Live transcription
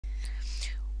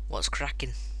What's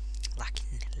cracking?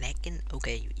 Lacking?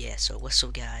 Okay, yeah, so what's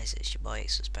up guys, it's your boy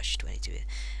Special22 here.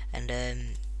 And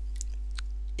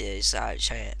it's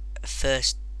actually a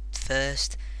first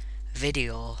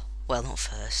video, well not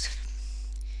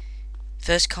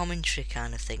first commentary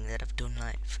kind of thing that I've done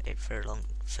like for a long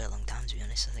time, to be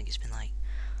honest. I think it's been like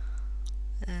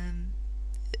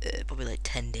probably like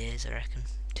 10 days, I reckon,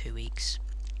 2 weeks,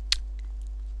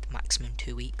 maximum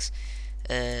 2 weeks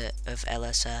of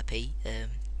LSRP.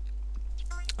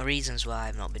 Reasons why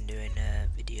I've not been doing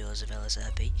videos of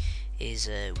LSRP is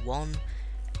one,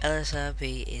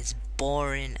 LSRP is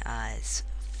boring as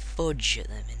fudge at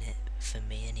the minute for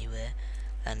me anyway,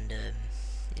 and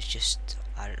it's just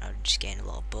I don't know, I'm just getting a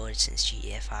lot bored since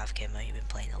GTA 5 came out. You've been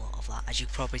playing a lot of that, as you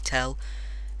can probably tell,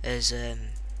 as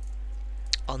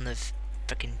on the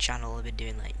freaking channel I've been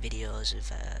doing like videos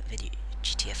of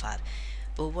GTA 5.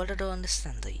 But what I don't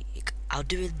understand, like, I'll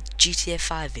do a GTA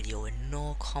 5 video with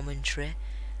no commentary,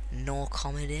 no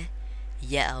comedy,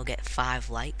 yet I'll get 5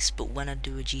 likes. But when I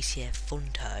do a GTA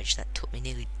Funtage that took me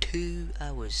nearly 2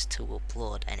 hours to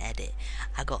upload and edit,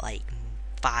 I got like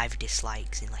 5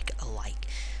 dislikes and like a like.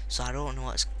 So I don't know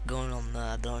what's going on there.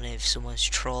 I don't know if someone's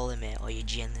trolling me or you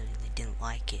genuinely didn't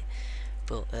like it.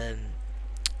 But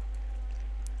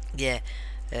yeah,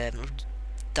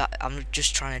 I'm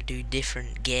just trying to do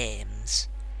different games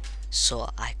so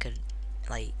I could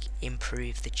like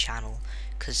improve the channel,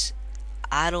 because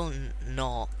I don't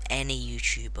know any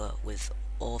YouTuber with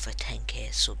over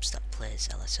 10k subs that plays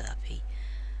LSRP.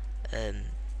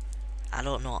 I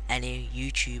don't know any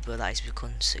YouTuber that has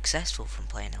become successful from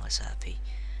playing LSRP.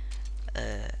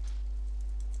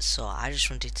 So I just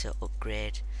wanted to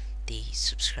upgrade the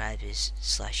subscribers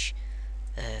slash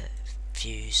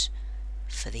views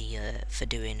for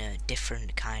doing a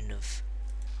different kind of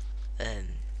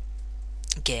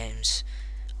games.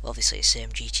 Obviously the same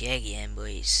GTA game, but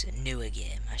it's a newer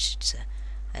game, I should say,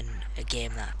 and a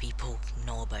game that people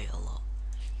know about a lot.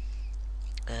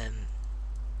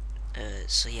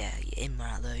 So yeah, him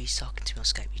right there, he's talking to me on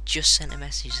Skype. He just sent a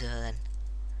message there then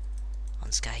on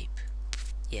Skype.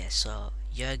 Yeah, so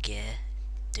you're gay,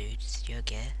 dude. You're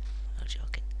gay. I'm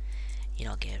joking. You're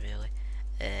not gay really.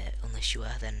 Unless you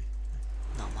are, then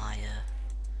not my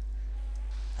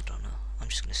I don't know. I'm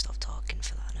just gonna stop talking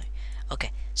for that now.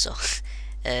 Okay, so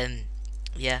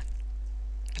yeah,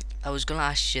 I was gonna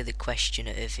ask you the question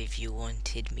of if you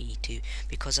wanted me to,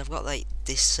 because I've got like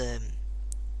this the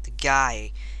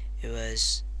guy who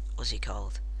was, what's he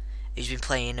called? He's been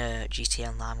playing GTA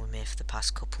Online with me for the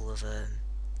past couple of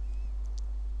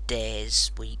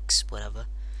days, weeks, whatever,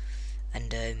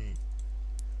 and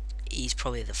he's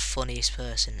probably the funniest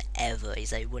person ever.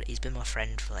 He's been my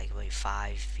friend for like about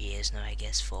 5 years now, I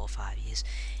guess, 4 or 5 years,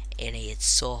 and he's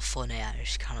so funny. I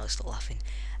just cannot stop laughing.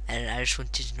 And I just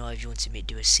wanted to know if you wanted me to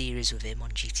do a series with him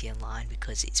on GTA Online,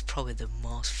 because it's probably the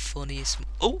most funniest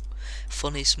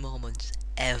moments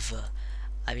ever.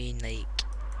 I mean, like,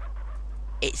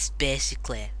 it's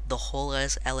basically the whole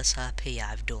LSRP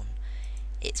I've done.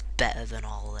 It's better than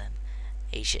all of them.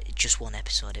 It's just one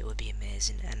episode, it would be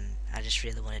amazing, and I just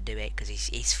really want to do it because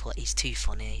he's too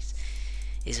funny.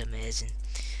 He's amazing.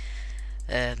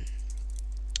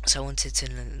 So I wanted to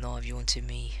know if you wanted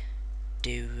me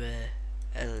do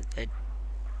a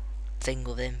thing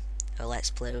with him, a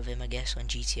let's play with him, I guess, on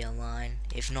GTA Online.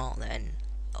 If not, then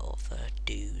other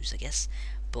dues, I guess.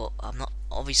 But I'm not,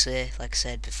 obviously, like I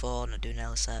said before, I'm not doing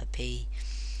LSRP.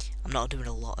 I'm not doing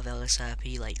a lot of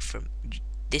LSRP. Like, from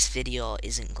this video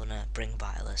isn't gonna bring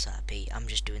back LSRP. I'm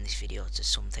just doing this video to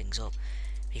sum things up,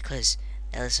 because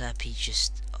LSRP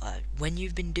just when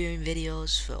you've been doing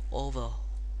videos for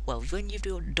when you've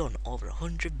done over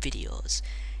 100 videos,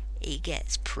 it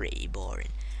gets pretty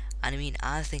boring. And I mean,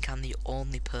 I think I'm the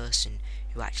only person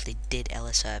who actually did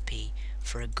LSRP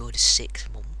for a good 6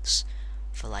 months,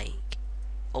 for like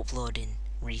uploading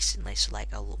recently. So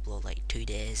like I'll upload like 2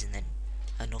 days and then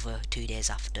another 2 days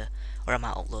after, or I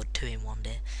might upload 2 in one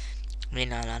day. I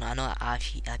mean, I know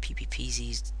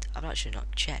IPPPZ's, I've actually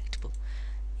not checked, but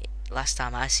last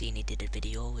time I seen he did a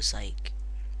video was like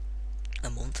a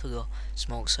month ago.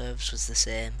 Smoke Serves was the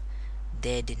same.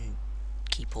 They didn't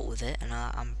keep up with it, and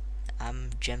I'm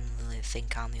generally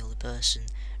think I'm the only person,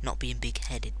 not being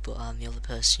big-headed, but I'm the only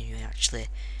person who actually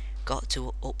got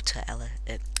to up to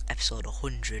episode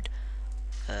 100.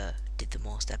 Did the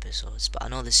most episodes, but I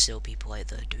know there's still people out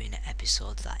there doing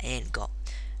episodes that ain't got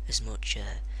as much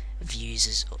views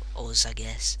as us, I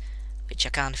guess, which I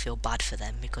kind of feel bad for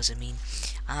them, because I mean,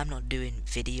 I'm not doing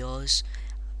videos,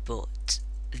 but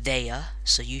they are,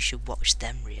 so you should watch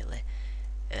them really,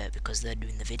 because they're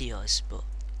doing the videos. But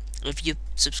if you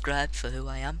subscribe for who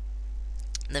I am,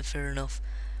 then fair enough.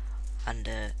 And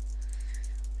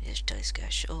just tell this guy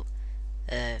shut up.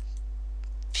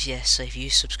 Yeah, so if you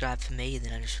subscribe for me,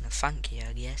 then I just want to thank you,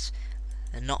 I guess,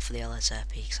 and not for the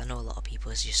LSRP, because I know a lot of people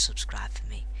has just subscribed for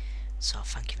me, so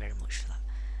thank you very much for that.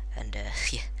 And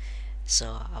yeah,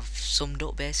 so I've summed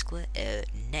up basically.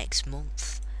 Next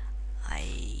month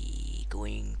I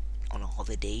going on a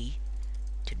holiday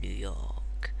to New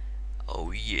York.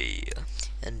 Oh yeah!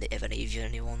 And if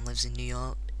anyone lives in New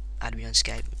York, add me on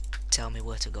Skype. Tell me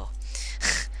where to go.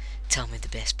 Tell me the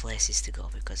best places to go,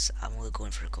 because I'm only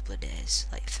going for a couple of days,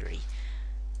 like 3,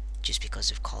 just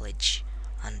because of college,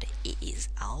 and it is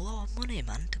a lot of money,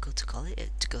 man, to go to college,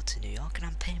 to go to New York, and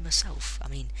I'm paying myself. I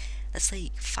mean, that's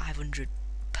like £500,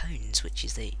 which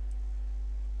is like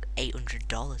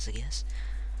 $800, I guess,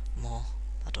 more.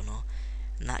 I don't know.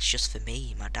 And that's just for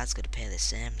me. My dad's gonna pay the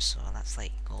same, so that's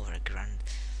like over £1,000.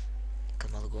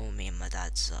 Because I'm going with me and my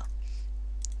dad, so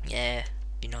yeah,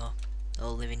 you know,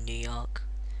 I'll live in New York.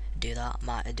 Do that.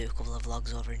 Might do a couple of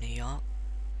vlogs over in New York.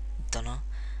 Don't know,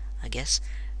 I guess.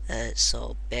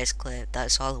 So basically,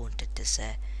 that's all I wanted to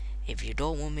say. If you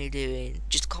don't want me doing,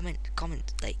 just comment.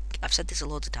 Like I've said this a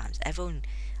lot of times. Everyone,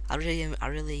 I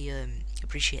really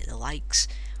appreciate the likes,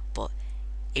 but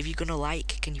if you're gonna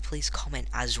like, can you please comment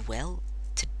as well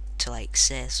to like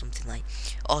say something like,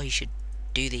 oh, you should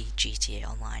do the GTA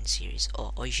Online series,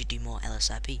 or you should do more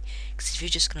LSRP. Because if you're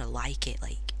just gonna like it,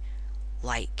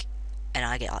 like, and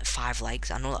I get like 5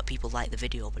 likes, I know that people like the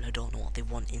video, but I don't know what they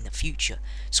want in the future.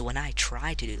 So when I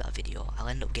try to do that video, I'll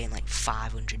end up getting like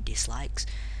 500 dislikes.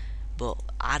 But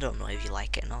I don't know if you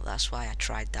like it or not. That's why I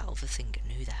tried that other thing.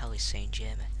 And who the hell is saying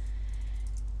Jamie?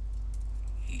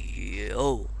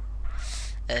 Yo.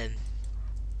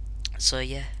 So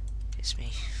yeah, it's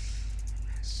me.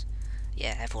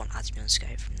 Yeah, everyone adds me on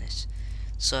Skype from this.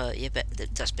 So yeah, but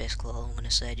that's basically all I'm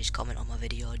gonna say. Just comment on my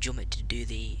video, jump it to do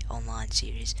the online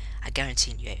series. I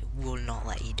guarantee you it will not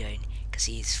let you down, because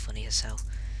he's funny as hell.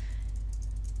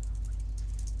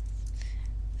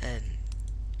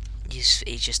 He's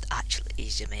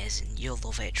amazing. You'll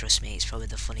love it, trust me. It's probably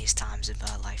the funniest times in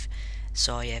my life.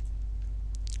 So yeah,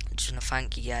 I just want to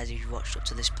thank you guys if you watched up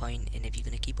to this point, and if you're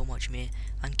gonna keep on watching me,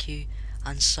 thank you.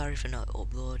 And sorry for not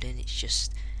uploading. It's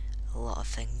just a lot of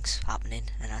things happening,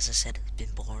 and as I said, it's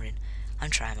been boring. I'm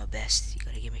trying my best. You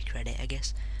gotta give me credit, I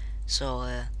guess.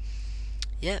 So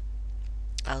yeah,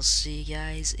 I'll see you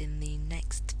guys in the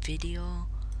next video,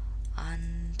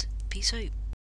 and peace out.